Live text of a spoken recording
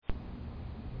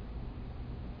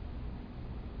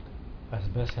as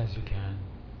best as you can,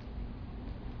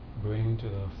 bring to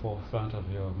the forefront of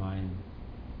your mind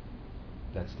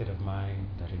that state of mind,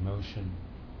 that emotion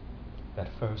that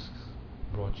first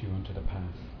brought you onto the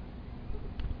path.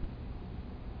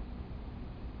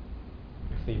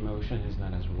 If the emotion is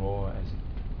not as raw as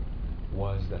it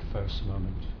was that first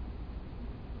moment,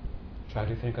 try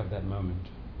to think of that moment.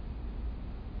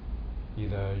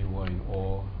 Either you were in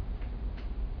awe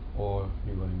or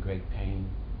you were in great pain,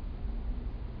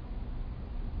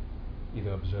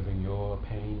 either observing your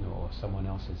pain or someone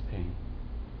else's pain,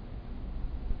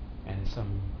 and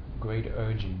some great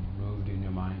urging moved in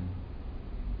your mind.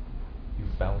 You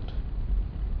felt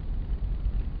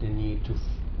the need to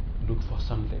look for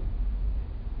something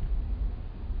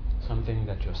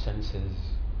that your senses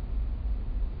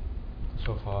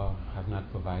so far have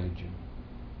not provided you.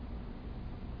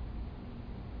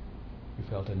 You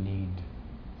felt a need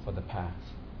for the path.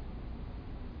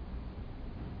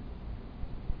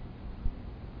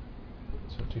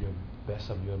 So to the best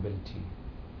of your ability,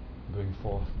 bring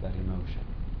forth that emotion.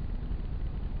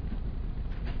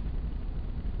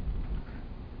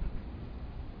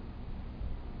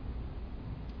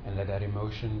 And let that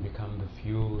emotion become the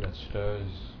fuel that stirs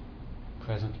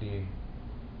presently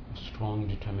a strong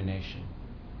determination.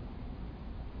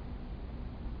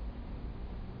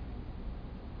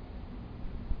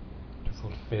 To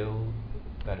fulfill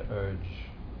that urge,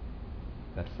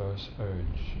 that first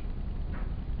urge.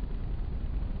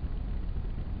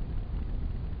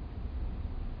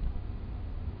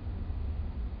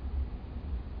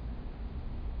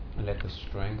 And let the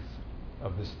strength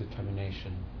of this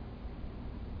determination,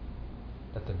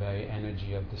 let the very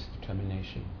energy of this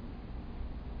determination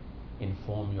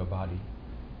inform your body.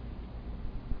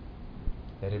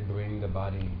 Let it bring the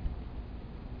body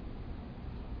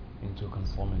into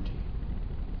conformity.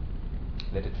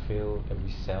 Let it fill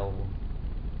every cell,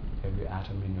 every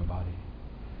atom in your body,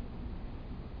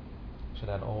 so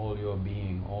that all your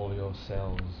being, all your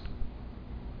cells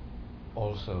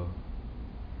also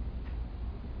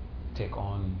take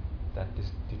on that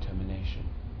determination.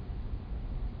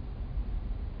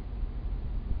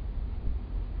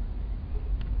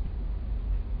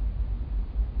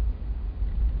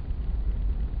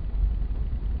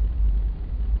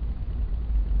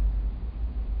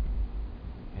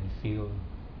 And feel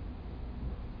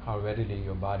how readily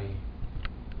your body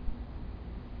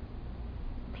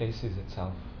places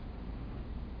itself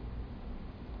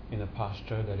in a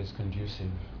posture that is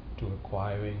conducive to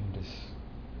acquiring this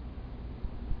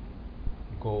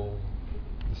goal,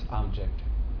 this object,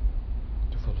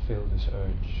 to fulfill this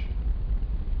urge.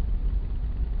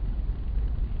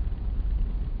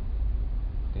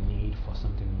 The need for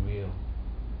something real,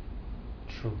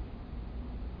 true.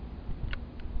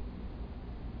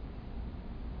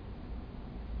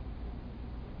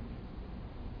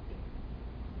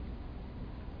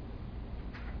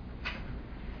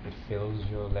 It fills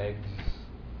your legs.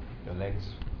 Your legs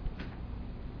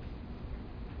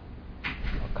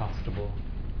are comfortable,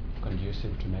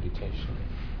 conducive to meditation.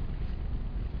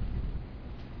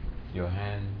 Your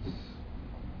hands,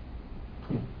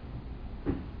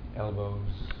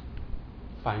 elbows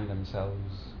find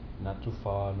themselves not too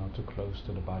far, not too close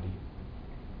to the body.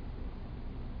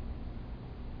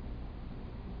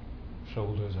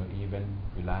 Shoulders are even,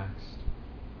 relaxed.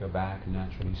 Your back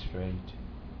naturally straight.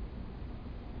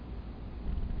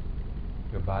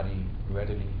 Your body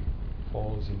readily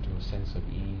falls into a sense of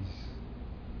ease,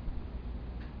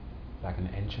 like an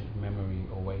ancient memory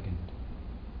awakened.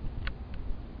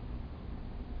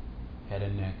 Head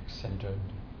and neck centered,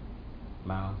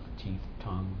 mouth, teeth,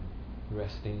 tongue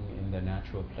resting in their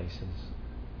natural places.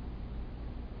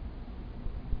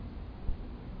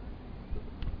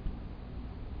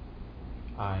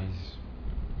 Eyes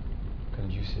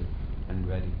conducive and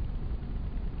ready.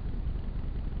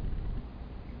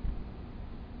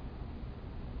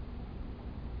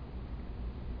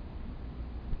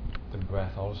 The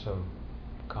breath also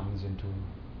comes into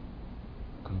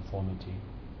conformity,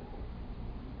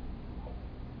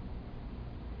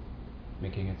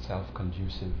 making itself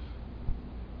conducive,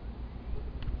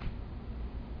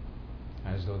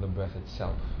 as though the breath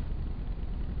itself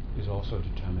is also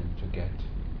determined to get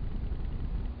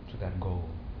to that goal.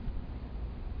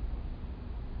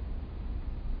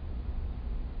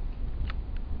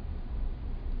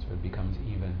 So it becomes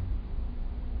even,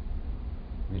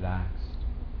 relaxed.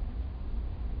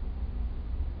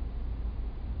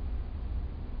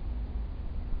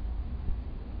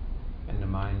 And the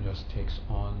mind just takes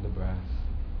on the breath,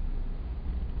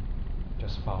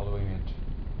 just following it,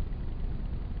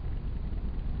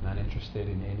 not interested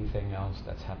in anything else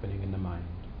that's happening in the mind.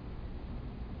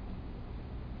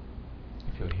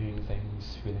 If you're hearing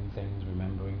things, feeling things,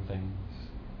 remembering things,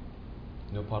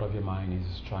 no part of your mind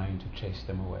is trying to chase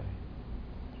them away.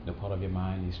 No part of your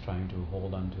mind is trying to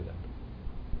hold on to them.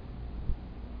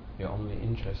 Your only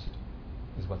interest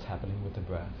is what's happening with the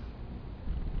breath.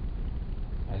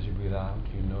 As you breathe out,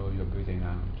 you know you're breathing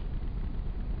out.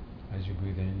 As you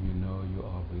breathe in, you know you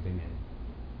are breathing in.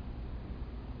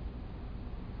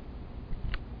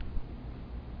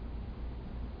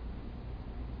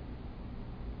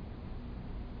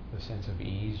 The sense of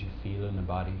ease you feel in the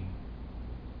body,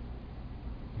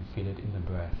 you feel it in the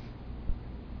breath.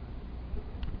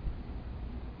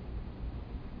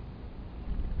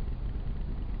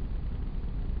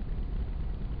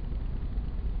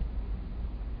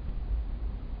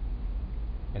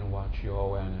 And watch your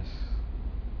awareness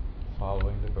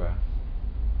following the breath.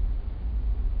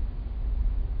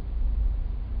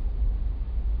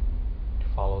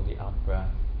 Follow the out breath.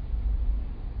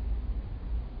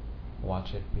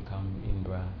 Watch it become in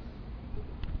breath.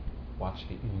 Watch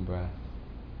the in breath.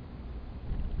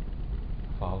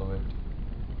 Follow it.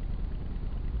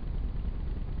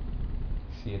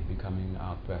 See it becoming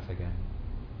out breath again.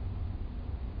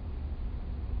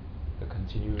 The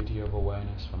continuity of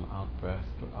awareness from out breath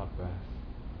to out breath.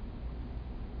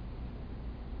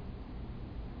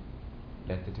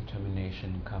 Let the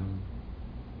determination come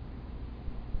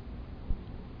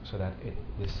so that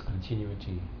this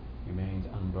continuity remains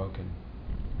unbroken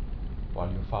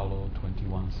while you follow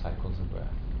 21 cycles of breath.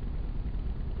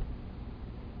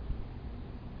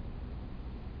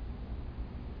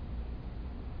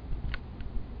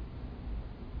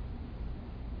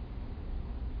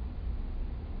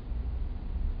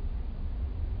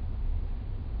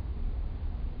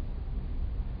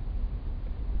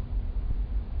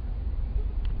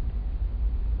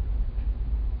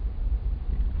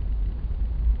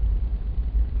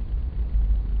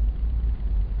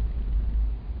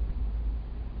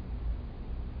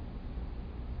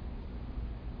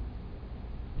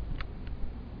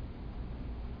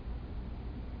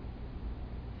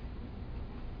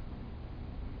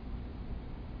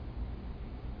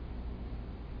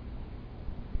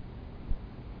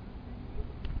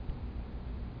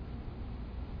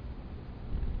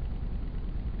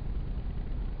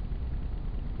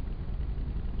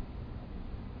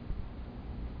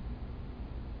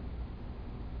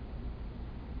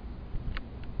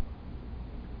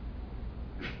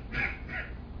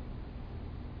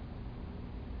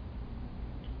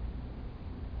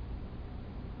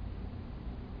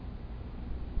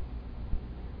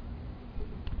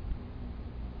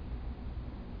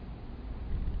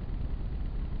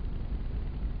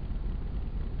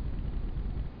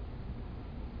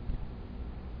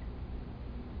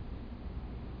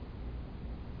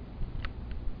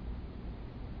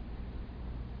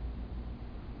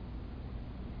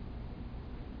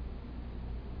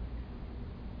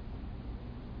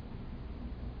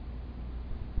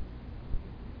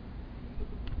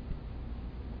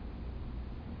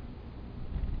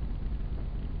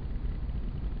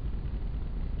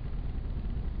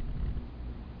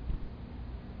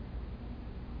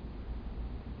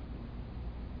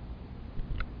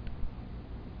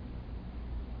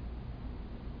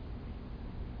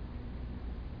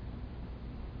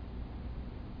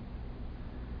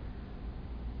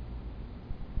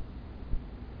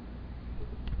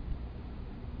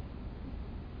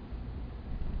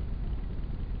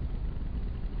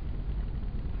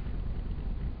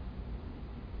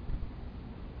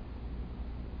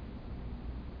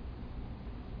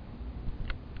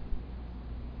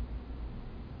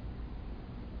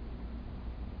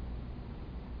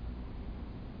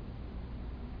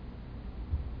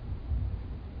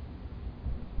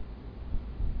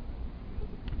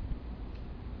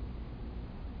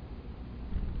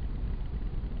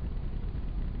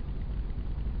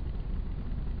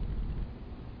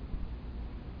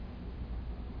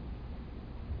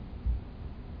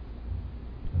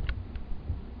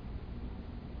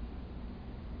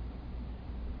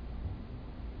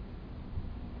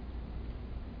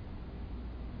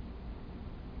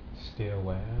 Stay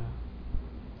aware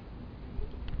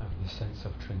of the sense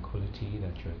of tranquility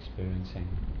that you're experiencing.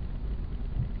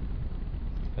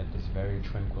 Let this very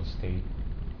tranquil state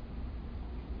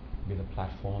be the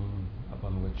platform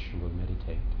upon which you will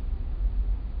meditate.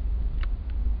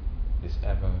 This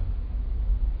ever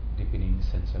deepening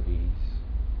sense of ease.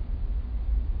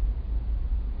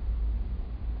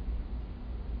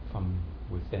 From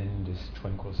within this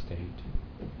tranquil state,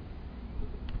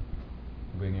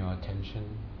 bring your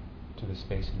attention to the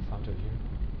space in front of you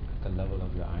at the level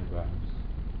of your eyebrows.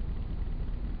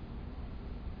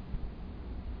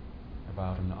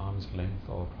 about an arm's length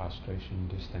or prostration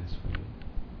distance from you.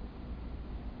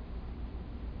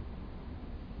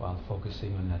 While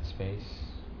focusing on that space,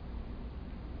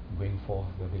 bring forth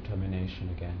your determination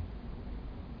again.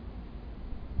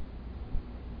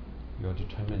 You're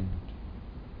determined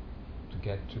to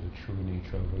get to the true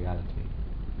nature of reality.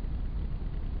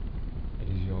 It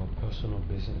is your personal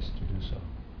business to do so.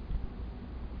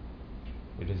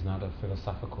 It is not a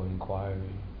philosophical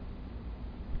inquiry.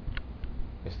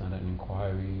 It's not an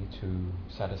inquiry to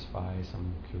satisfy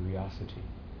some curiosity.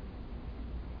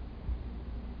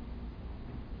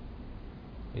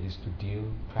 It is to deal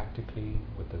practically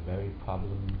with the very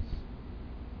problems,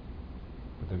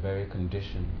 with the very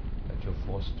condition that you're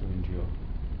forced to endure.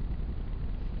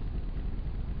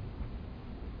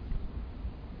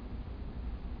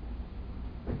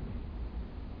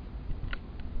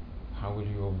 How will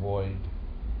you avoid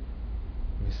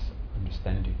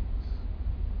misunderstandings?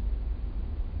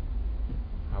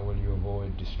 How will you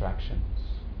avoid distractions?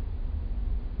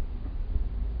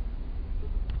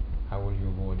 How will you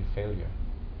avoid failure?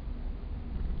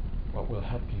 What will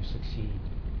help you succeed?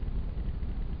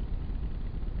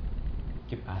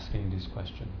 Keep asking these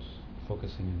questions,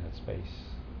 focusing in that space.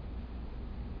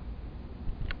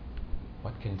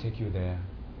 What can take you there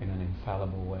in an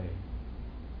infallible way?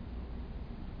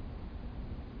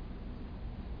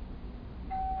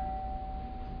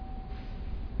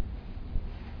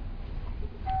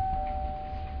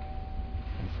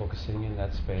 And focusing in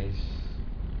that space,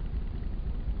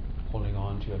 holding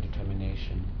on to your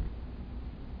determination.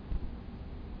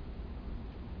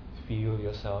 Feel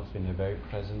yourself in the very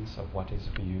presence of what is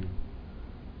for you,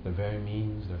 the very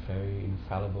means, the very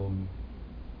infallible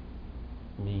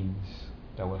means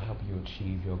that will help you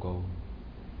achieve your goal,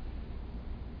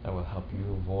 that will help you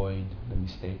avoid the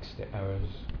mistakes, the errors,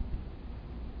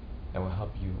 that will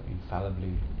help you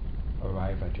infallibly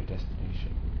arrive at your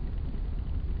destination.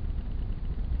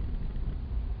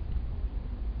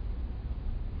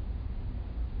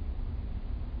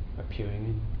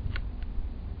 Appearing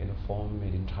in a form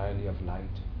made entirely of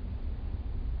light.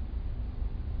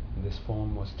 And this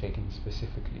form was taken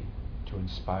specifically to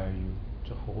inspire you,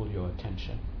 to hold your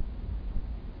attention,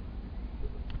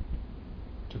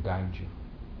 to guide you.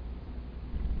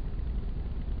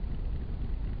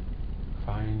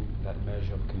 Find that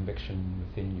measure of conviction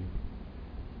within you,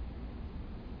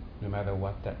 no matter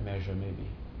what that measure may be,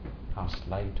 how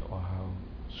slight or how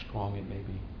strong it may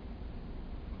be.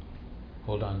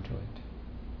 Hold on to it.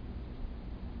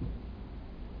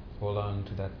 Hold on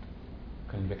to that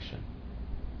conviction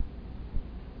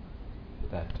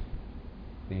that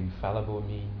the infallible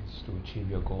means to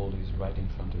achieve your goal is right in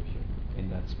front of you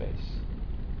in that space.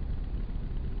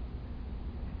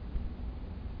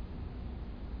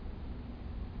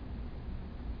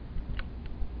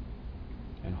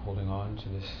 And holding on to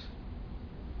this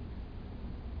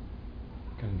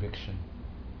conviction,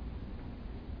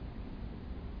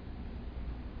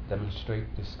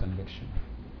 demonstrate this conviction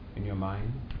in your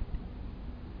mind.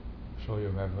 Show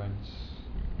your reverence,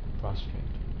 prostrate.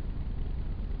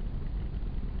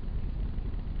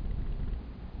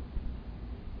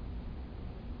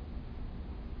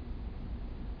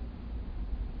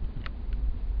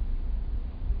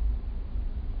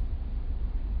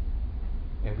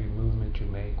 Every movement you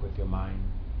make with your mind,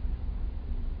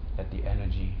 let the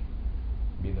energy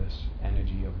be this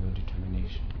energy of your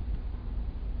determination.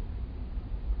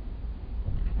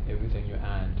 Everything you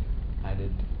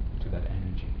added to that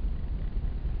energy.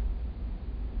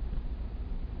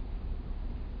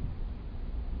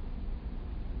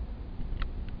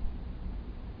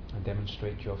 And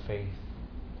demonstrate your faith,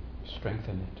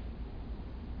 strengthen it,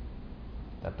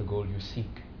 that the goal you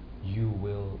seek, you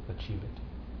will achieve it.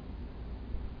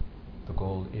 The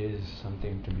goal is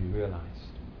something to be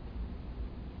realized,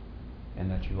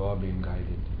 and that you are being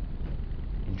guided.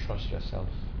 Entrust yourself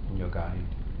in your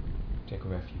guide. Take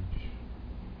refuge,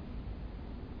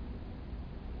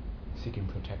 seeking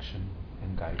protection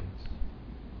and guidance.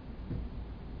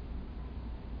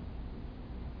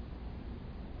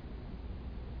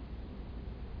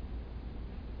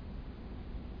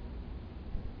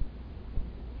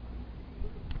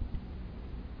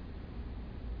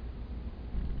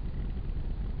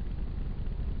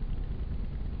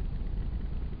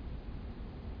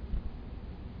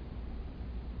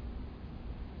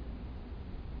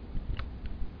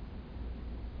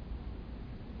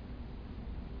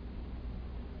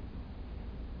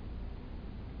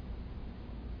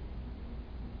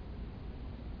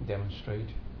 Demonstrate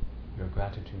your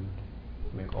gratitude,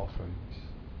 make offerings.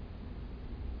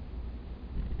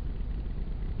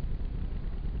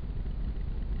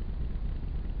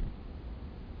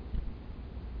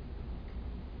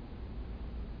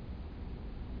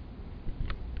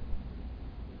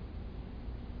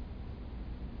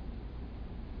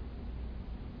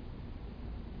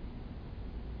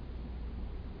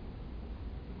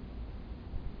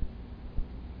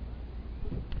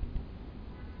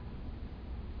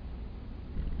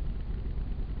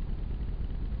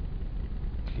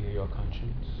 your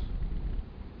conscience.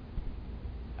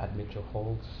 Admit your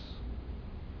faults.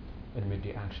 Admit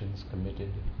the actions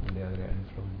committed and their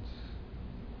influence.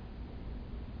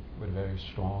 With very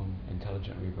strong,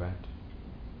 intelligent regret,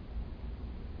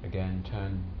 again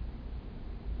turn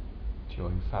to your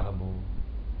infallible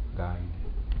guide,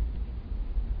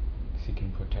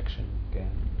 seeking protection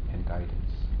again and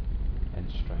guidance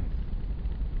and strength.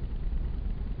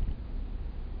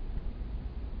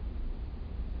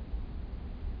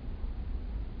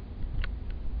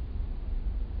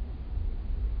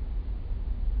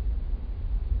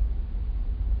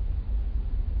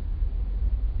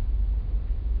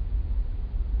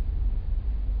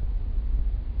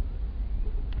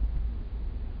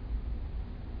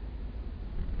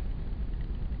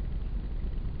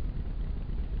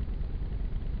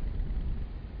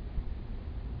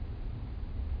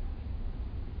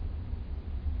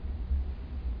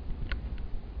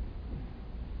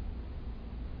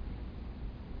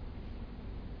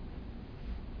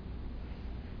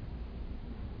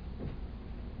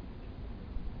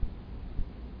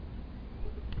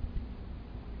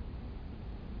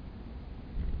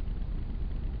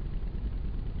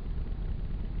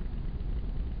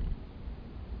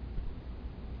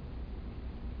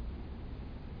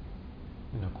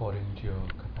 And according to your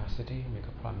capacity, make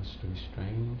a promise to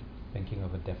restrain, thinking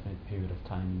of a definite period of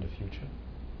time in the future.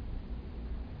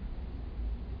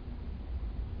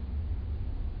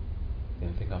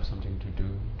 Then think of something to do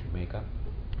to make up.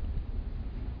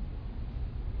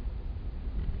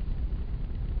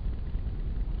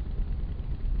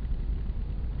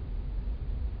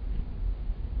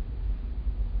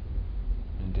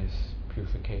 And this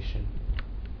purification,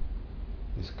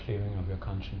 this clearing of your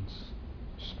conscience,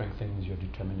 strengthens your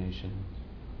determination,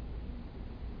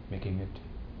 making it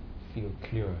feel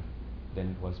clearer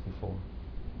than it was before.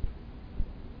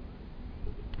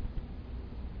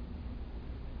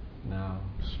 Now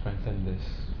strengthen this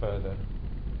further,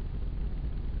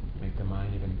 make the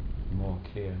mind even more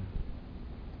clear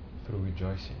through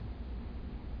rejoicing.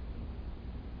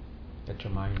 Let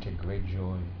your mind take great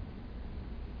joy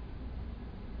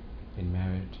in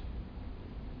merit,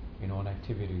 in all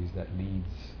activities that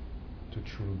leads to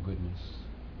true goodness,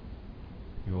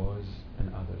 yours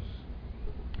and others.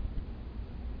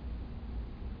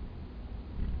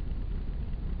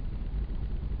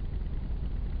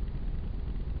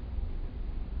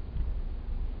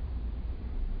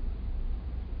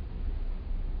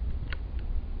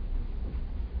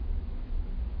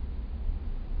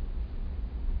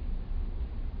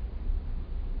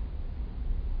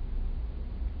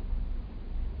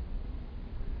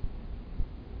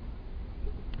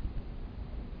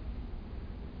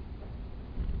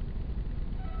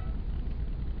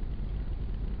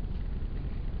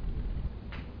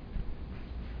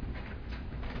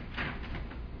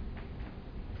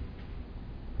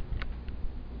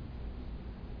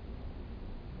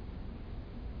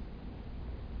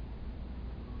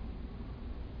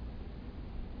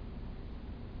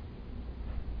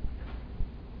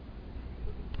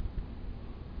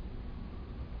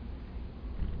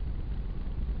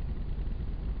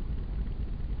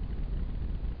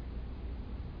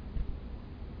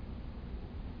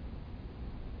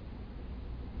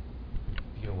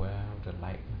 The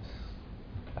lightness,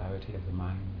 the clarity of the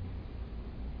mind,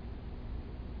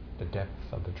 the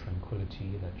depth of the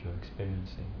tranquility that you're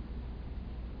experiencing.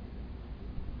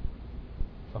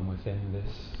 From within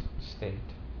this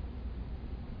state,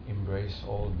 embrace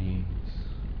all beings.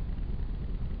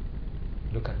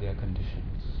 Look at their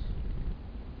conditions,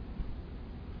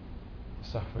 the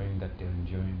suffering that they're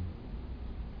enduring,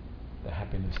 the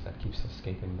happiness that keeps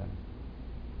escaping them.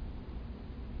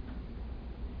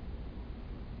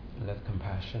 Let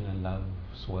compassion and love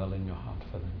swell in your heart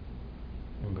for them,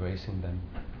 embracing them.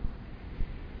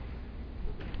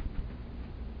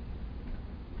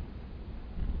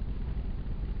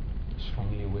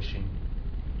 Strongly wishing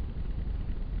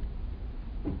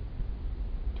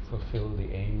to fulfill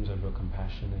the aims of your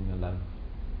compassion and your love.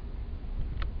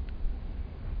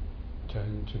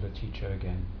 Turn to the teacher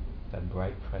again, that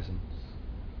bright presence,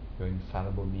 your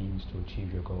infallible means to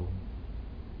achieve your goal.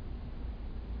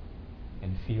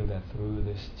 And feel that through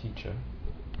this teacher,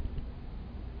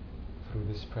 through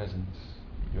this presence,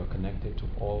 you are connected to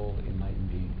all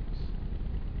enlightened beings.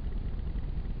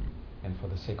 And for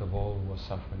the sake of all who are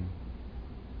suffering,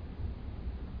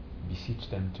 beseech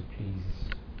them to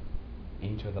please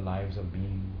enter the lives of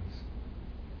beings.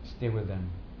 Stay with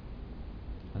them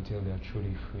until they are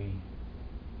truly free,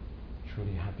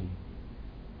 truly happy.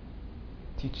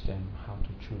 Teach them how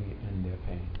to truly end their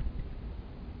pain,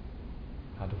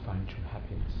 how to find true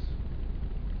happiness.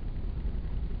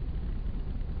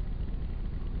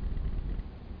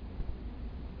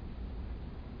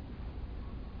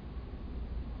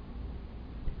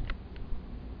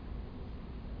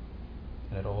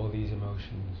 let all these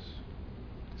emotions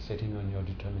sitting on your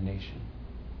determination.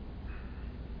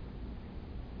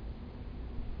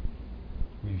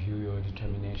 Review your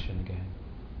determination again.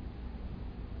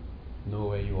 Know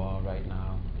where you are right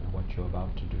now and what you're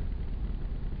about to do.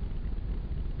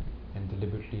 And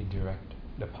deliberately direct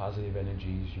the positive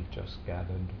energies you've just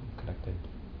gathered and collected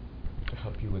to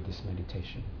help you with this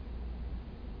meditation.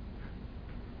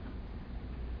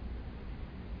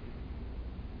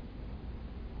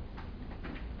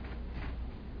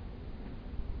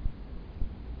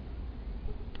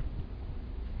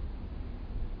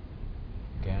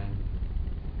 Again,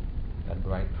 that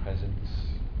bright presence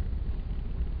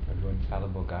of your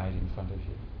infallible guide in front of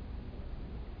you.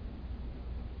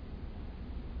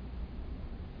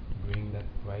 Bring that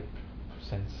bright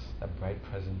sense, that bright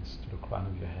presence to the crown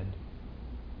of your head.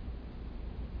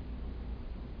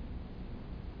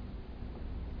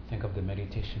 Think of the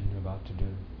meditation you're about to do,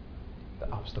 the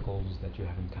obstacles that you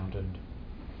have encountered,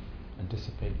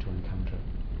 anticipate to encounter,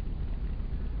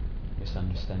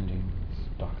 misunderstandings,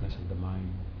 darkness of the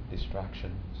mind,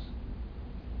 distractions.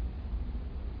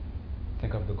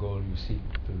 Think of the goal you seek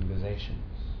through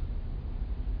realizations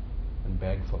and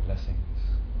beg for blessings.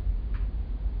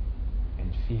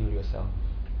 And feel yourself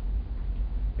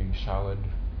being showered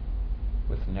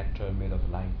with nectar made of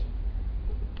light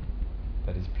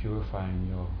that is purifying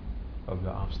your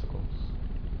obstacles,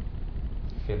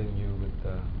 filling you with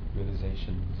the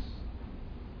realizations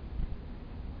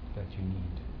that you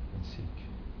need and seek.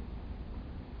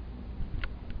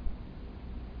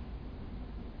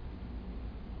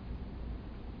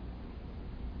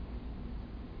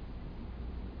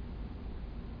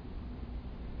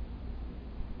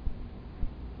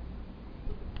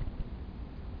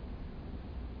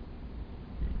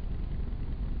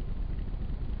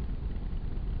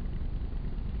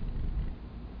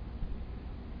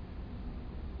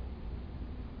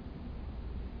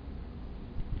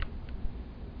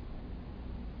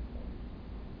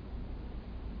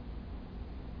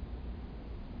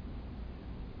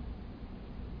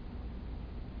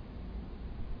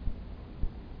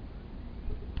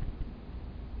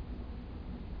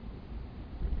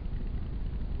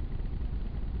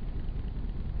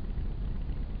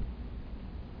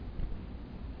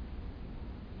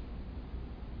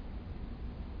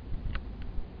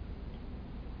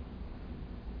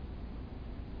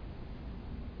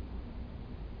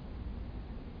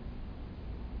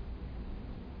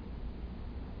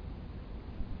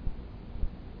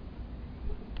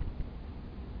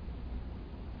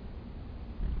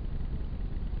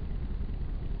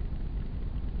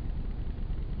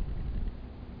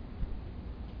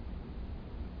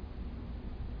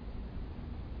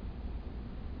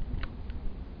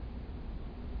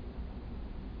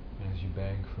 As you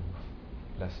beg for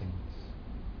blessings,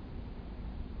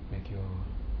 make your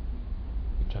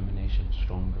determination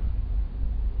stronger.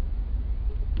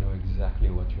 Know exactly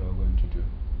what you are going to do,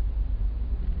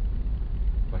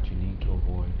 what you need to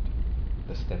avoid,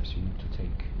 the steps you need to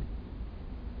take.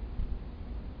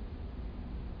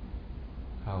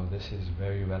 How this is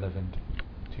very relevant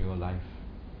to your life,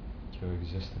 to your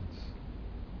existence.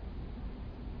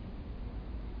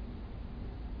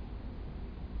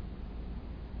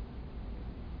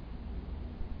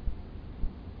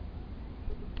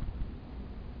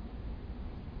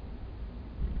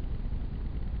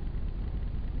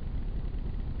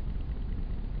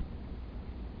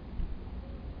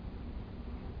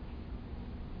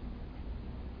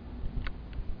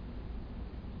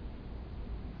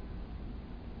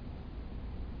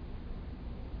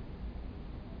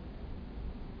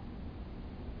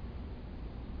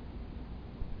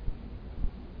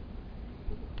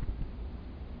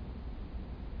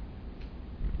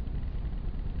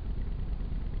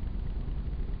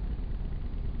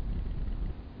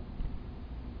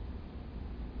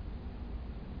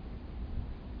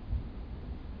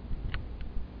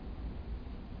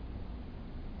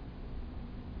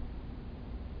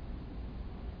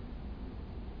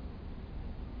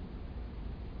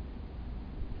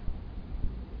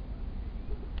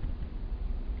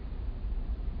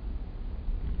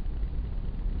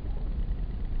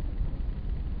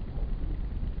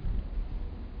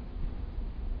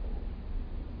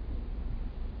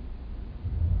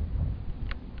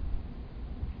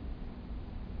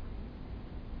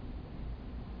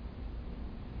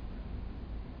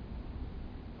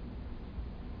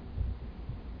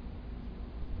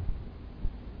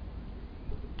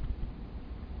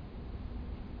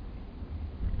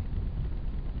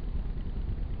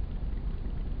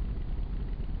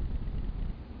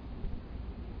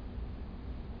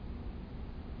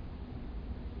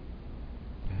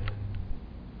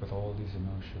 With all these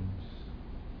emotions,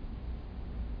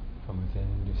 from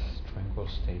within this tranquil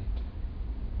state,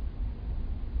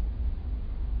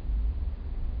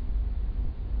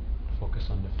 focus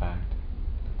on the fact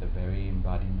that the very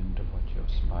embodiment of what you're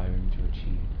aspiring to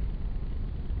achieve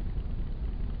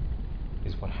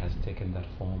is what has taken that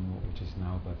form which is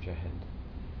now above your head.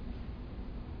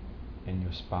 And you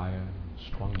aspire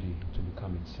strongly to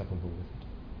become inseparable with it.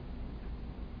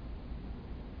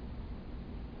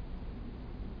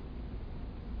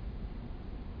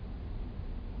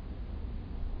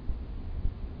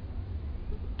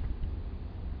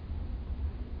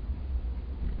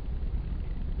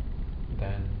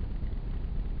 Then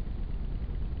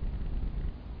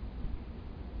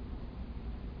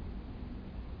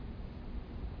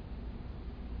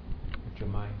with your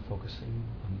mind focusing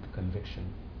on the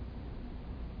conviction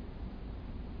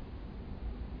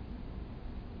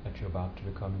that you're about to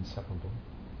become inseparable,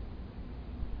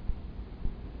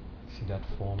 see that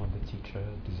form of the teacher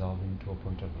dissolving to a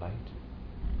point of light.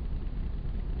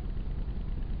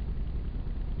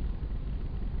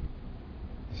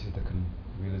 This is the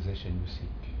realization you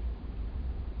seek.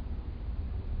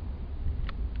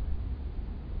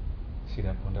 See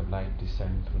that point of light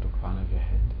descend through the crown of your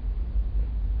head.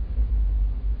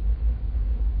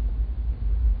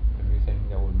 Everything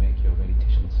that will make your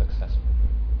meditation successful.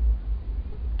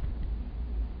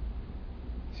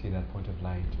 See that point of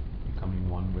light becoming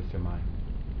one with your mind,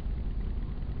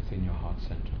 within your heart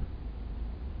center.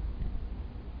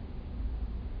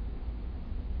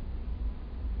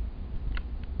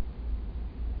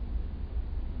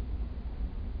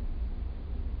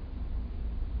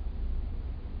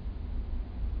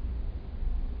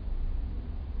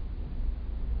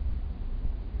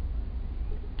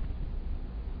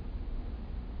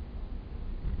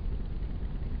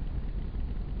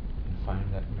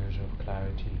 Find that measure of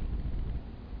clarity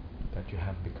that you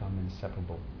have become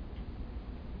inseparable,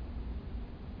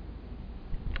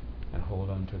 and hold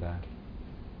on to that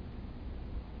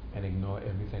and ignore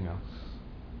everything else.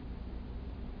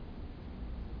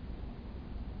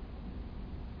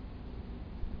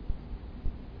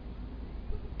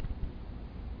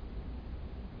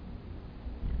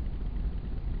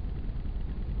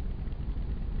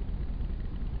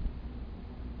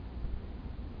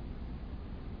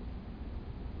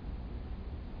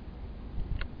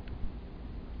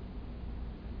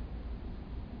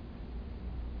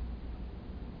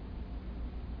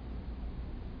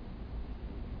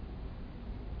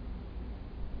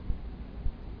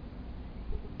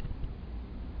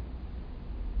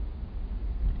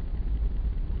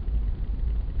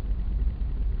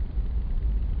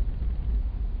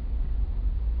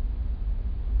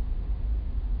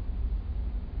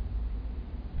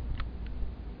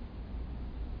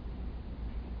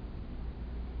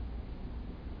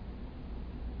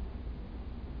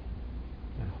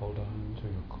 Hold on to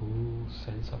your cool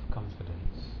sense of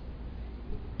confidence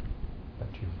that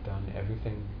you've done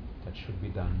everything that should be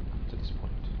done up to this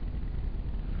point.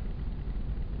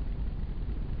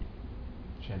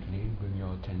 Gently bring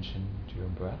your attention to your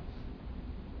breath.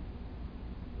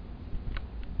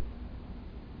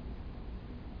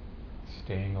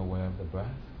 Staying aware of the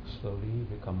breath, slowly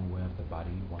become aware of the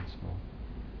body once more.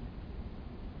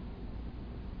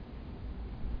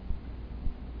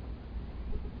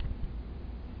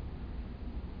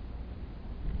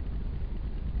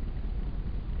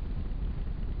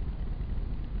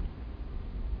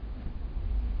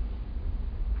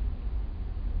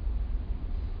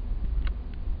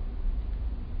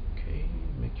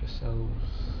 Yourselves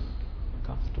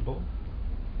comfortable.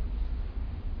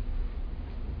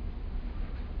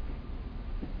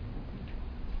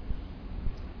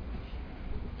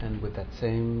 And with that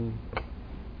same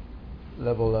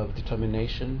level of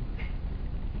determination,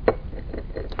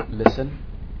 listen.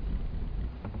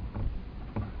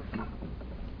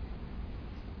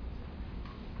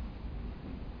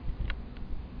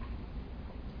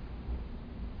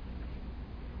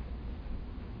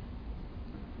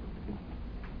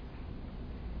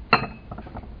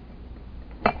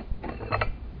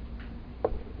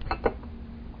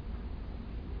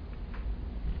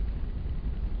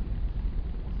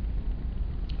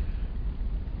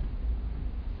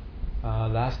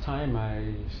 Last time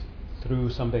I threw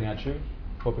something at you,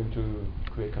 hoping to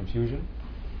create confusion,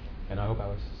 and I hope I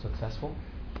was successful.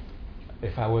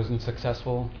 If I wasn't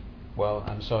successful, well,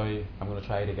 I'm sorry, I'm going to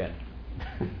try it again.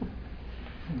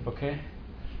 Okay?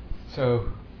 So,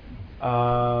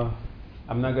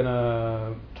 I'm not going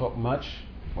to talk much.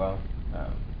 Well,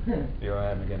 here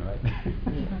I am again, right?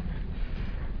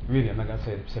 Really, I'm not going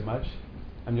to say much.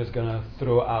 I'm just going to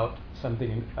throw out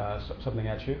something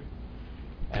at you.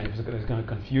 And if it's going to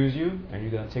confuse you, and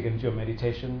you're going to take it into your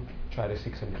meditation, try to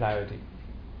seek some clarity.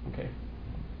 Okay.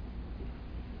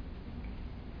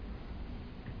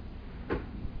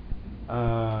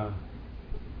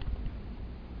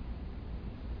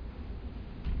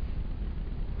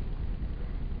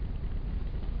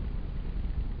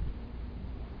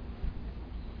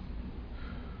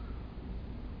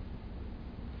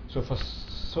 So for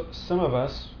some of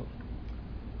us,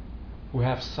 we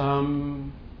have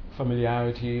some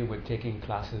familiarity with taking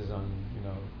classes on,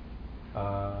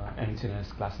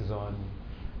 emptiness, classes on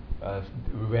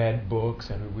read books,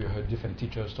 and we heard different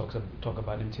teachers talk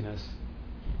about emptiness.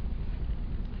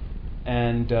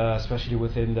 And especially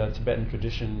within the Tibetan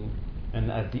tradition, and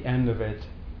at the end of it,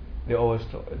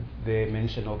 they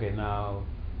mention, okay, now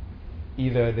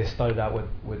either they started out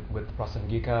with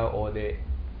Prasangika, or they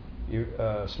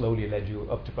slowly led you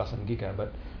up to Prasangika.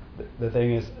 But the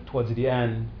thing is, towards the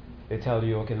end, they tell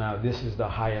you, okay, now this is the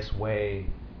highest way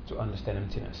to understand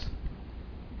emptiness.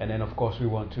 And then, of course, we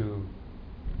want to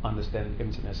understand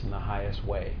emptiness in the highest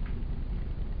way.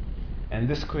 And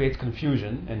this creates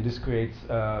confusion, and this creates,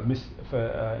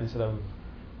 instead of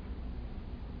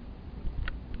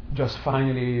just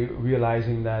finally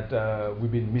realizing that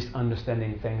we've been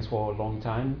misunderstanding things for a long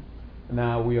time,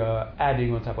 now we are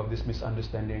adding on top of this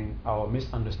misunderstanding our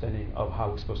misunderstanding of how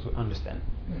we're supposed to understand.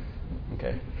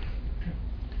 Okay?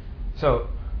 So,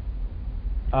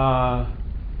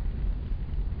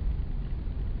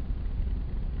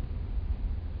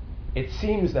 it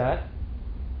seems that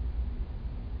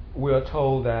we are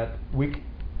told that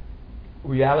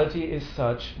reality is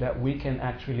such that we can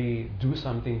actually do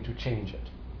something to change it.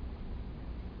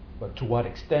 But to what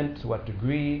extent, to what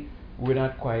degree, we're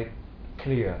not quite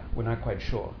clear, we're not quite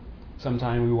sure.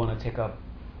 Sometimes we want to take up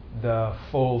the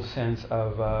full sense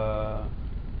of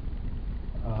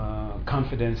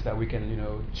confidence that we can,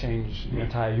 change the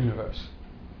entire universe.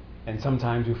 And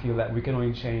sometimes we feel that we can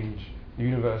only change the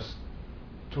universe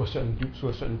to a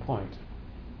certain point.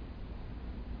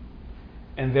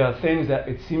 And there are things that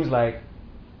it seems like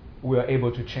we are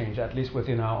able to change, at least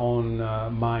within our own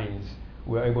minds.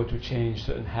 We're able to change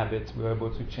certain habits, we're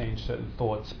able to change certain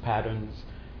thoughts, patterns,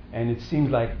 and it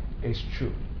seems like it's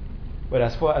true. But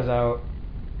as far as our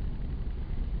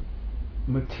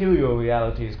material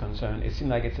reality is concerned, it seems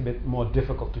like it's a bit more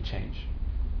difficult to change.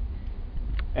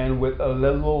 And with a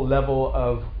little level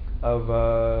of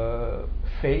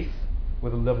faith,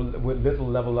 with little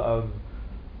level of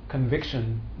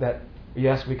conviction that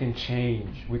yes, we can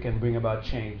change, we can bring about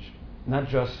change, not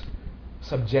just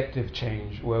subjective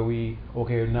change where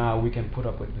now we can put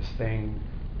up with this thing,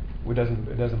 it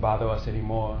doesn't bother us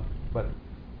anymore. But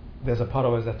there's a part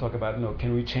of us that talk about,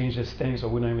 can we change this thing so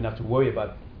we don't even have to worry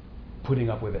about putting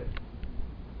up with it.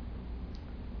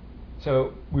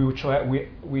 So we try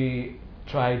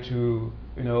to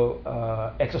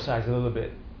exercise a little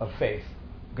bit of faith.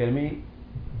 Okay, let me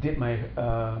dip my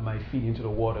feet into the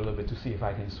water a little bit to see if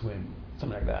I can swim,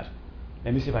 something like that.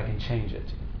 Let me see if I can change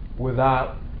it,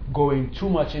 without going too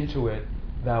much into it,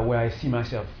 that where I see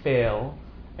myself fail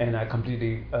and I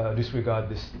completely disregard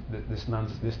this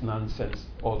nonsense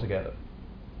altogether.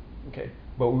 Okay,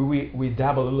 but we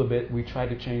dabble a little bit. We try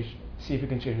to see if we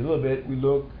can change a little bit. We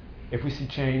look, if we see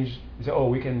change, we say,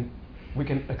 we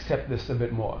can accept this a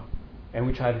bit more, and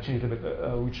we try to change a bit.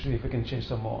 We see if we can change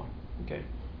some more. Okay.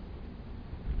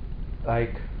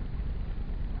 Like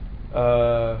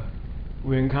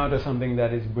we encounter something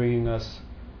that is bringing us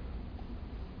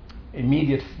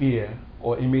immediate fear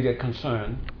or immediate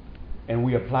concern, and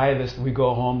we apply this. We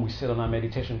go home, we sit on our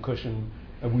meditation cushion,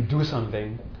 and we do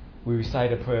something. We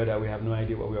recite a prayer that we have no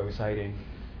idea what we are reciting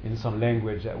in some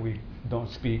language that we don't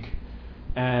speak,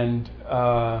 and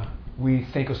we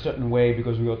think a certain way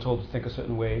because we are told to think a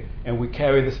certain way, and we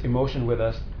carry this emotion with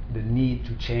us, the need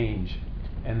to change,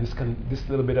 and this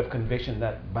little bit of conviction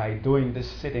that by doing this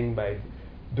sitting, by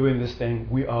doing this thing,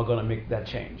 we are going to make that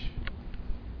change.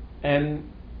 And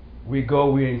we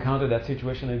encounter that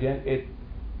situation again.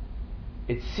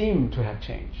 It seemed to have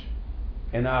changed,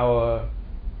 and our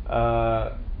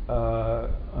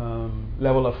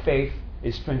level of faith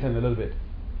is strengthened a little bit.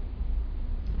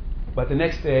 But the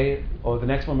next day or the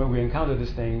next moment we encounter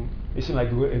this thing, it seems like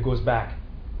it goes back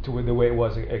to the way it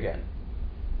was again.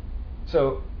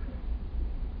 So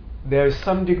there is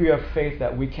some degree of faith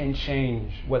that we can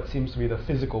change what seems to be the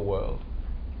physical world,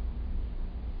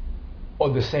 or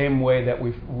the same way that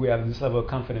we have this level of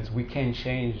confidence we can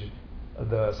change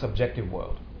the subjective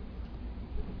world.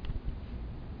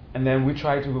 And then we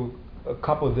try to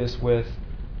couple this with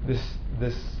this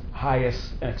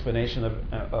highest explanation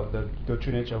of the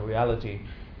true nature of reality,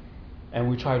 and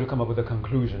we try to come up with a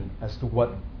conclusion as to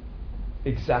what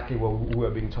exactly what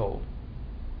we're being told.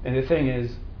 And the thing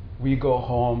is, we go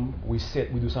home, we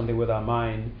sit, we do something with our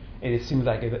mind, and it seems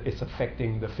like it's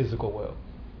affecting the physical world.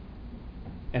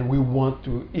 And we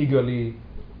eagerly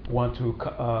want to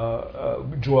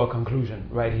draw a conclusion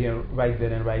right here, right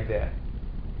then, and right there.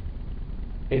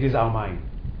 It is our mind.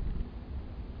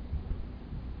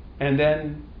 And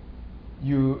then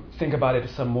you think about it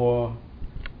some more,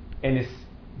 and it's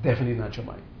definitely not your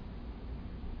mind.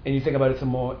 And you think about it some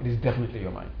more, it is definitely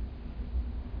your mind.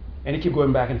 And you keep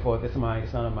going back and forth, it's mine,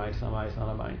 it's not a mine, it's not mine, it's not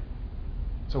a mine.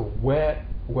 So where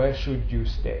should you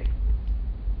stay?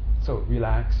 So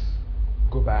relax,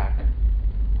 go back.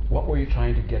 What were you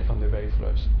trying to get from the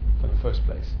first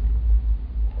place?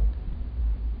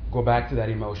 Go back to that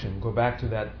emotion, go back to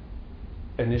that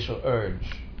initial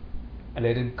urge, and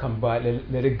let it come by,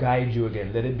 let it guide you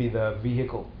again, let it be the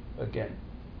vehicle again.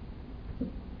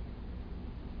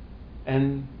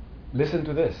 And listen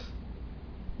to this.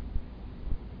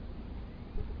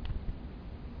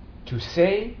 To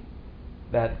say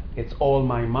that it's all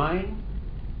my mind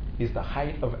is the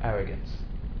height of arrogance.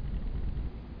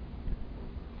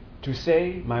 To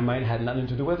say my mind had nothing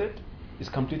to do with it is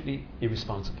completely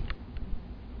irresponsible.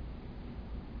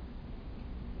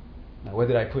 Now, where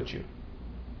did I put you?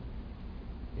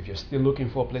 If you're still looking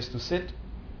for a place to sit,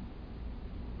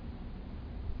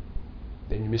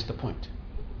 then you missed the point.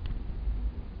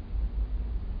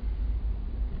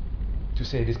 To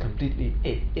say it is completely,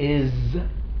 it is,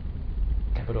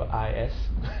 capital I-S,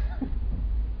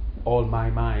 all my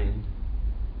mind,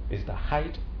 is the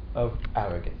height of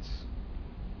arrogance.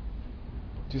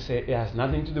 To say it has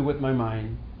nothing to do with my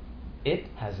mind, it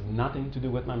has nothing to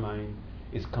do with my mind,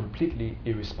 is completely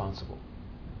irresponsible.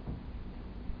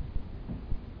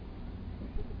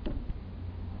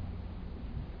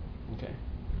 Okay?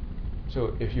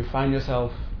 So if you find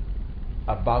yourself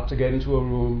about to get into a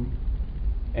room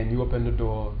and you open the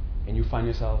door and you find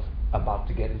yourself about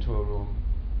to get into a room,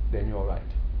 then you're right.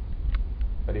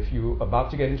 But if you're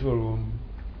about to get into a room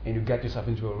and you get yourself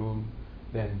into a room,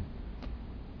 then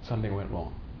something went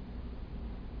wrong.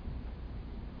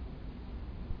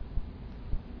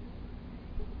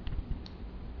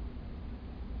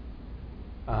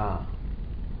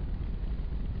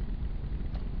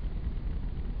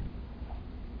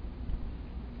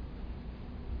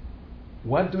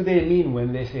 What do they mean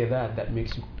when they say that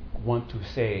makes you want to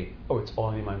say, oh, it's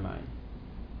all in my mind?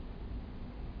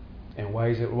 And why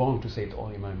is it wrong to say it's all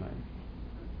in my mind?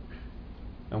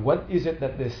 And what is it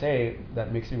that they say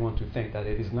that makes me want to think that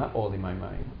it is not all in my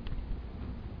mind?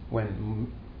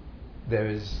 When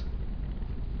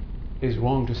it's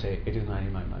wrong to say it is not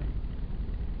in my mind.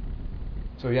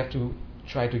 So you have to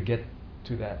try to get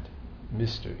to that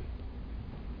mystery.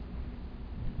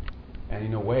 And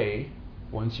in a way,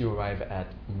 once you arrive at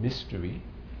mystery,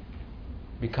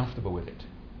 be comfortable with it.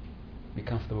 Be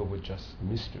comfortable with just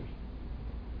mystery.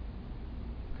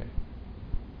 Okay.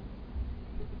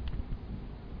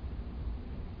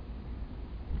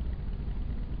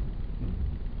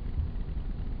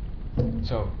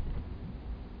 So,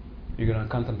 you're going to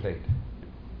contemplate.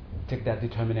 Take that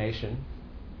determination.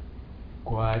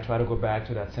 Try to go back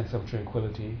to that sense of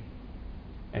tranquility.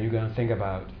 And you're going to think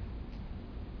about,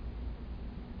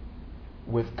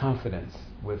 with confidence,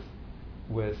 with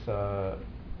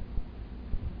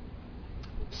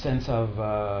sense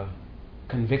of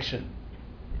conviction,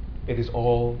 it is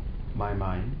all my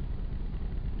mind.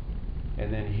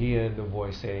 And then hear the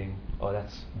voice saying, oh,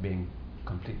 that's being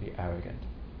completely arrogant.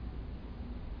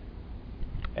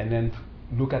 And then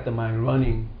look at the mind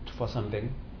running for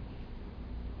something,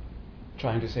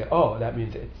 trying to say, oh, that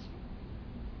means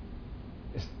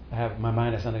my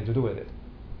mind has something to do with it.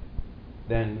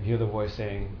 Then hear the voice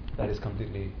saying, that is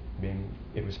completely being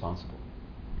irresponsible.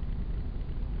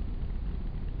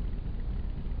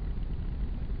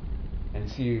 And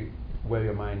see where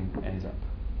your mind ends up,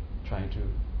 trying to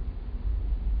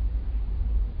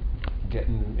get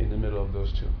in the middle of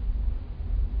those two.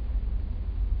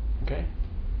 Okay?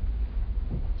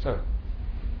 So,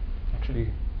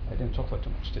 actually, I didn't talk for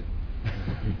too much, did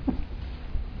I?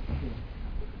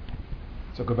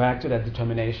 So go back to that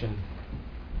determination,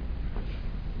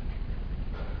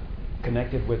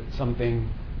 connected with something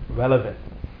relevant,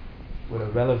 with a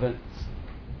relevant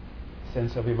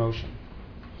sense of emotion.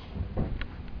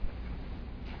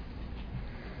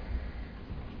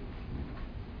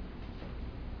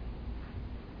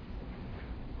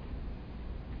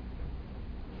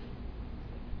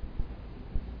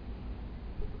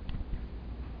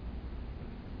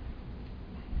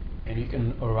 And you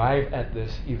can arrive at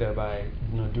this either by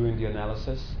doing the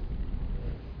analysis,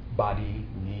 body,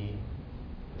 knee,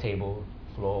 table,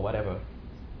 floor, whatever.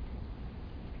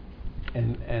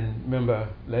 And remember,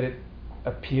 let it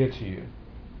appear to you,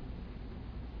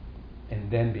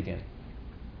 and then begin.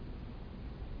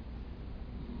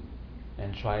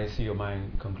 And try to see your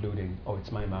mind concluding, oh,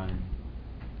 it's my mind.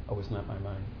 Oh, it's not my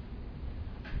mind.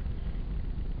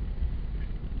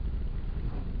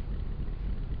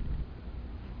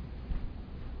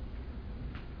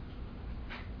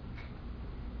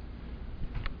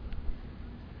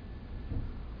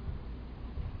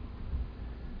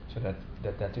 So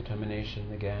that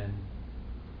determination again,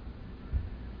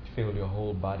 fill your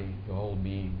whole body, your whole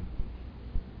being,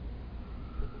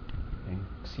 and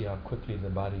see how quickly the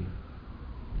body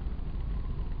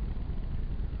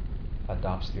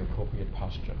adopts the appropriate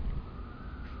posture.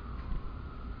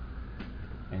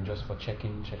 And just for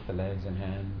checking, check the legs and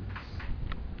hands,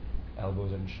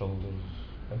 elbows and shoulders,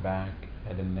 the back,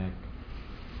 head and neck,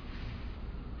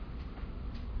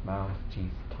 mouth,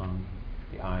 teeth, tongue,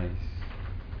 the eyes.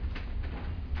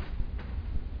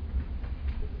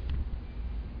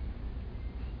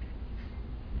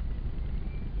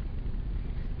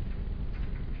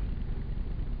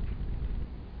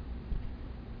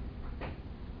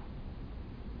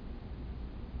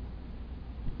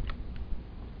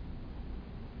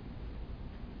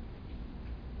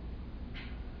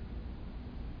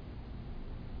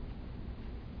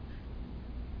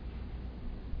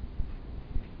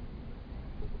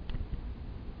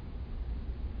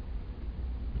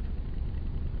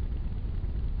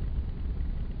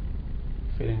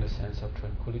 Feeling the sense of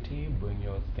tranquility, bring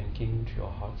your thinking to your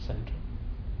heart center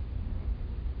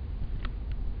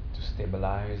to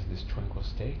stabilize this tranquil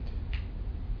state.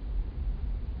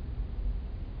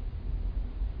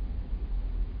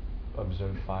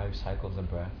 Observe 5 cycles of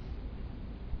breath.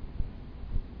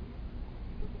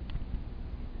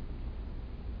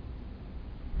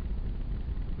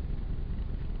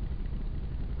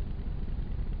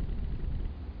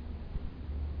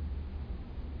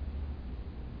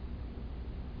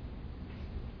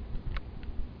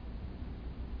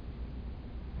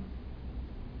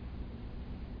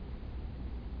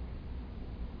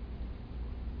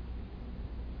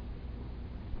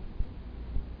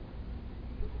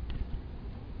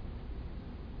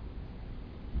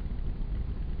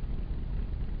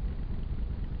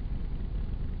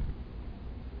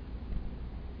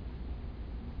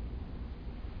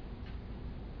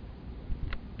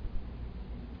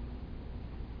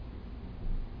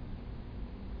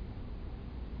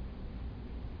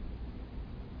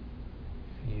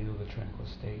 Tranquil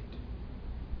state.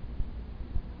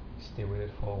 Stay with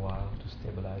it for a while to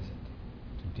stabilize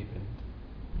it, to deepen it.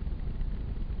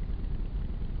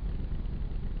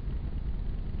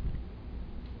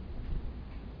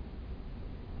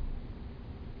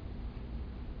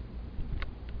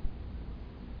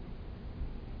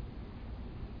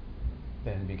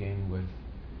 Then begin with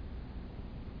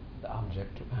the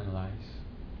object to analyze.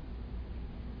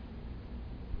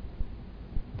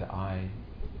 The eye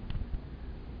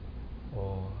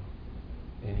or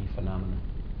any phenomenon.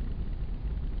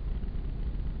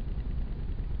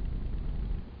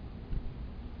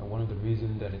 And one of the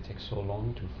reasons that it takes so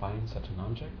long to find such an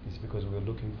object is because we're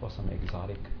looking for some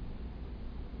exotic,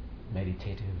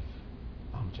 meditative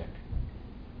object.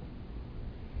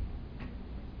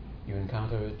 You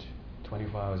encounter it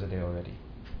 24 hours a day already.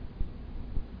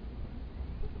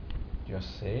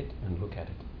 Just say it and look at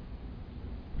it.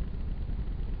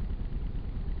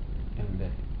 And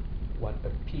let what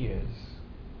appears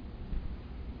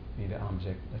be the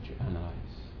object that you analyze.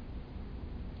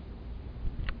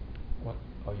 What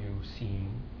are you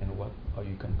seeing and what are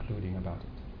you concluding about it?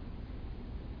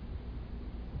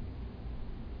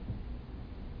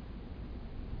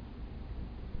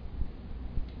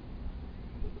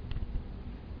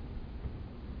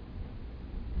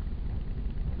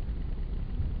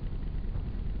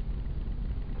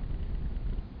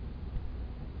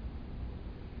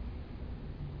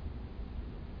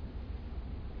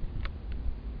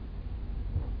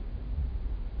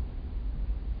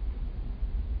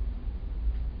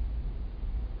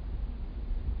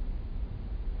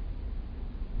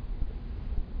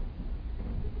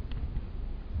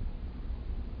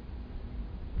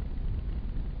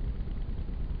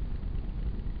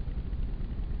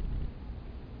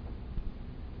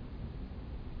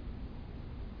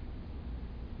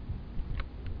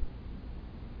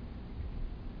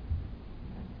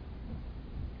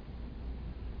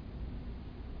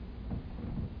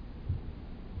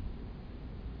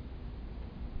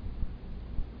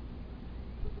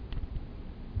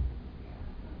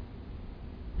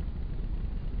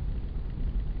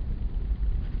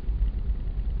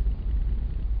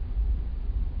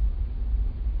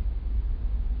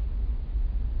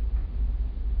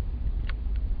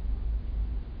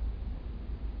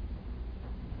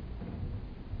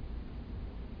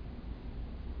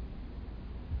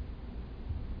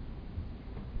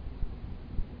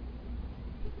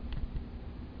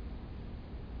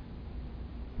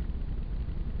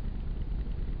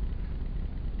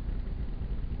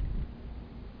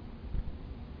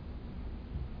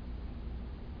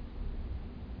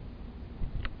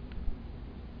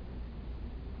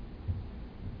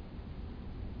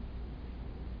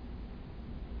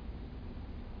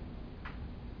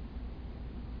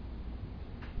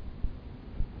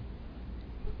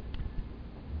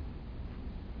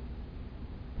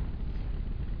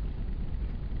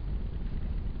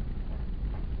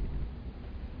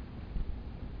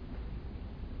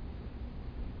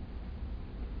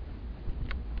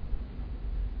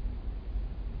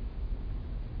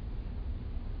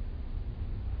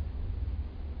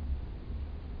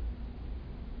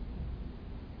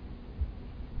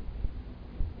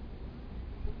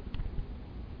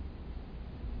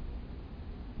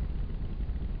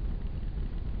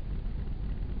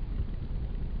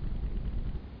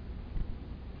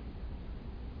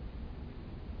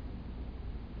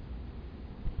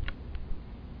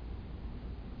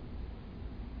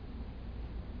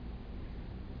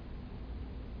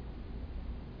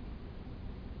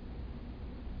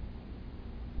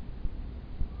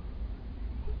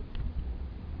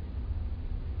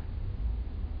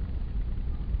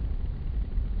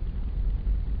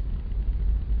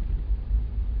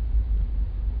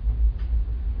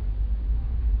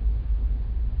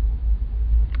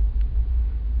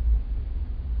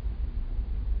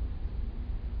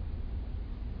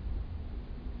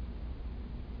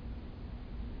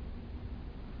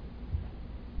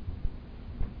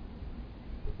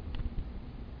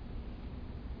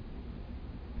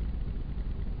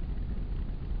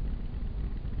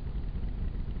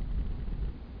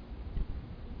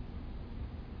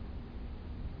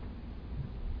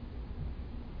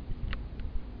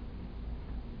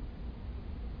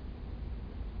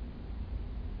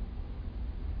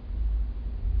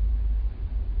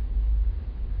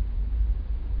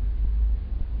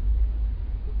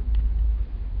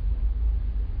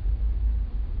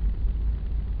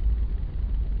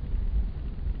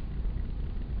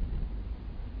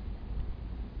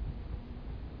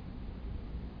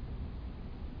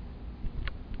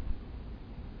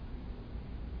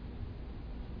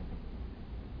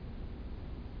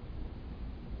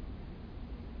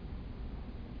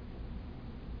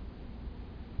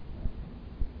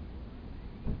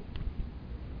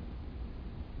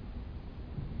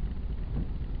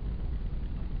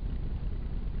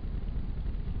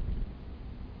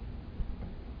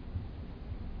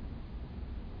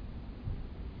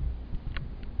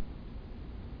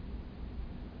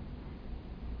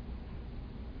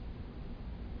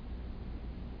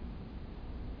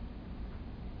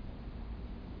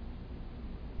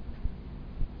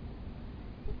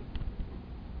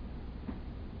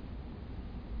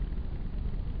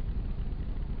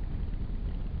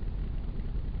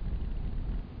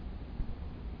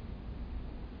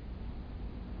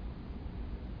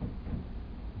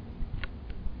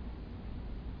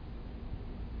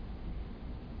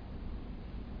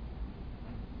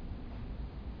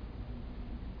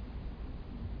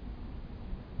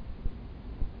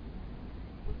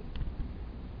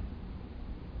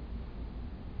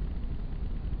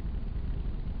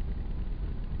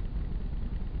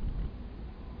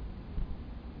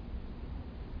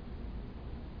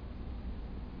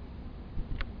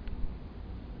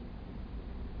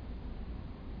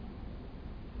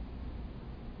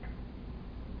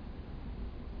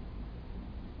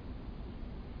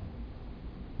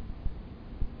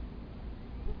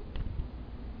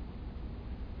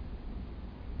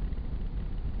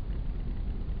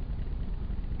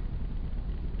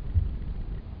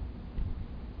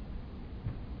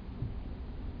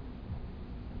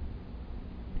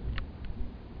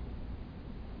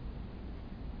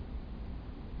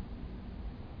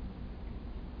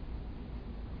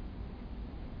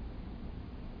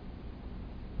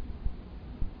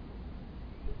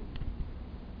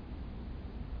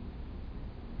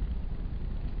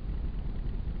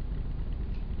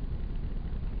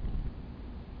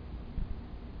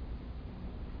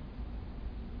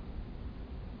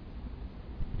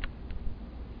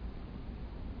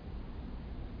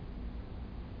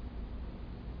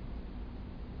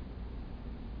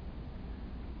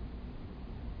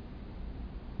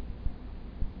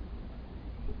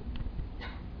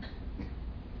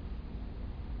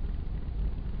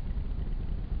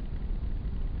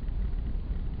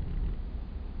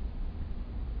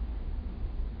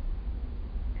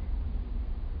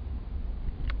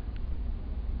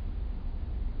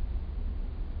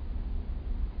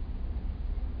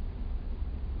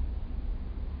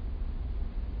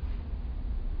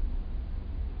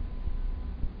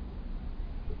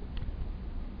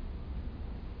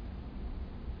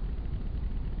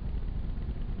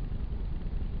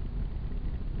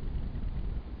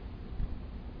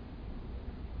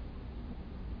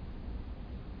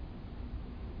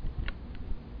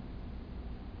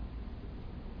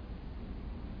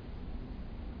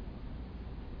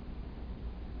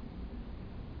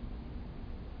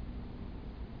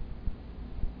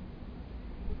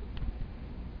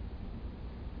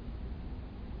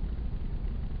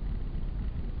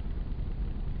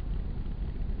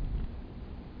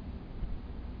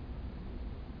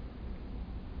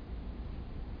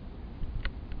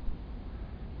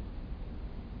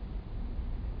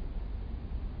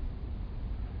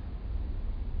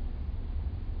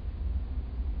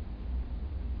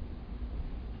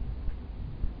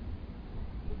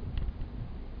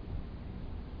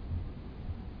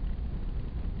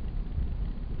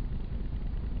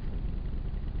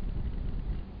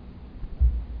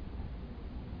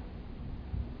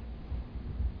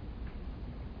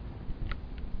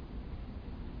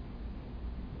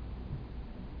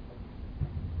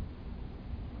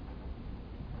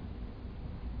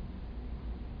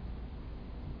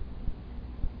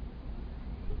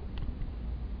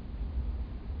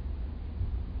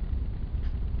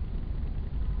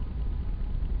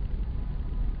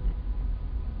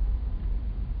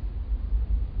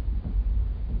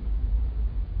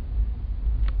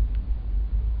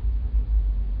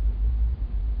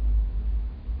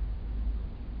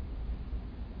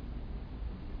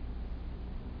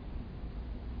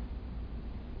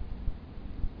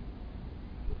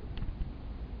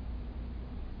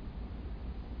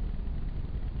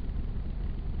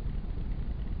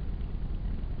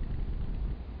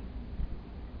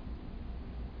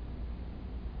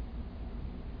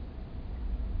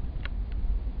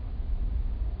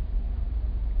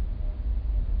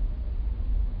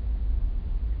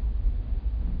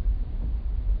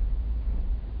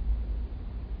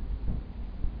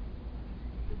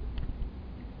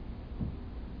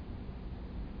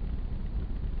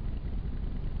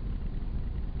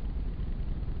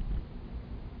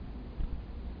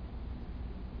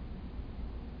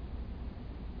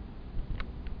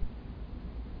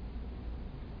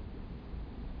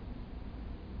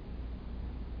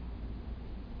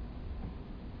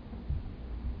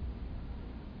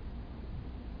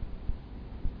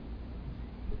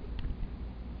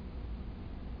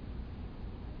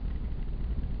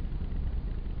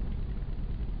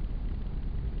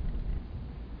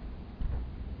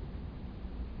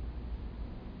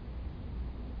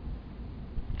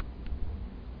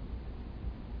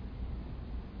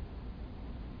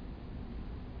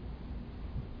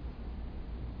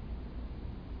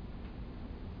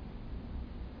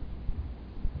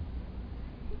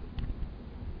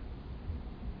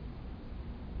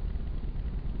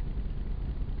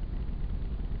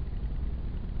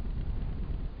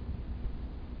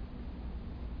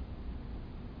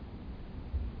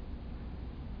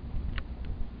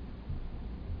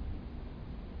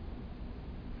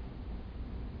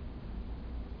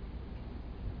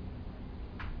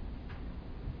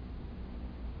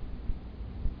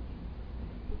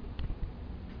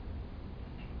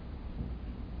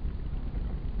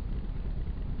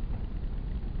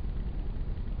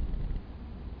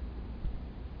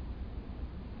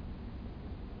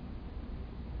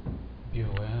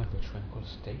 tranquil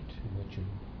state in which you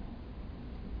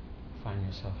find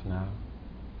yourself now.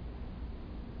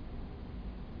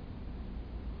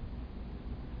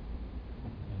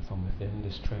 And from within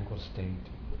this tranquil state,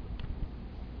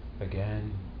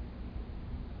 again,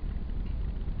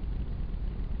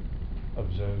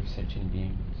 observe sentient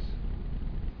beings.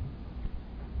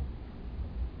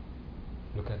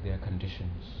 Look at their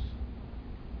conditions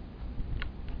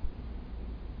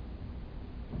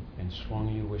and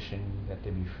strongly wishing that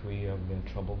they be free of their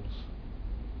troubles,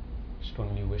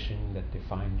 strongly wishing that they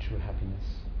find true happiness.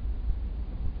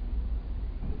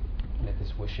 Let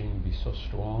this wishing be so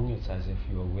strong, it's as if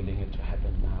you are willing it to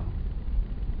happen now.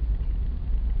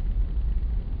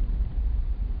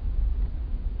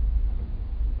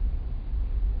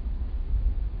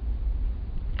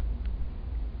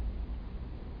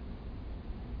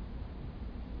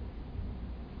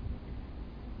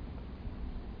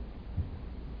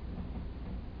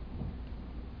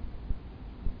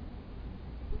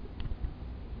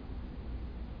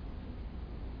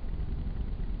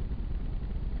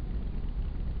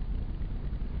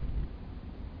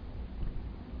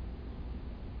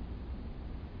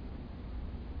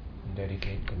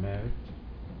 Dedicate the merit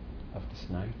of this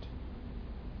night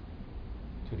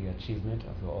to the achievement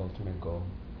of your ultimate goal.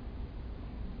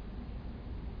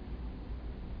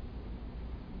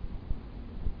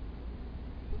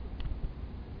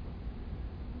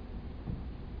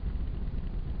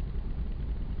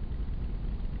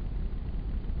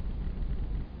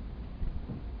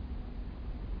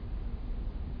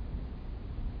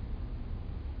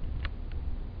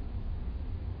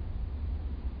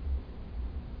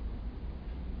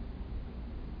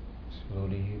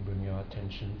 Slowly bring your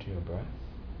attention to your breath.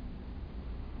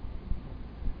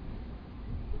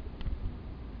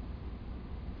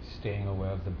 Staying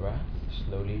aware of the breath,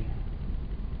 slowly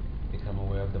become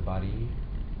aware of the body,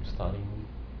 starting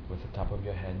with the top of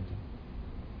your head.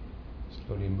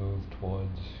 Slowly move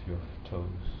towards your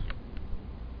toes.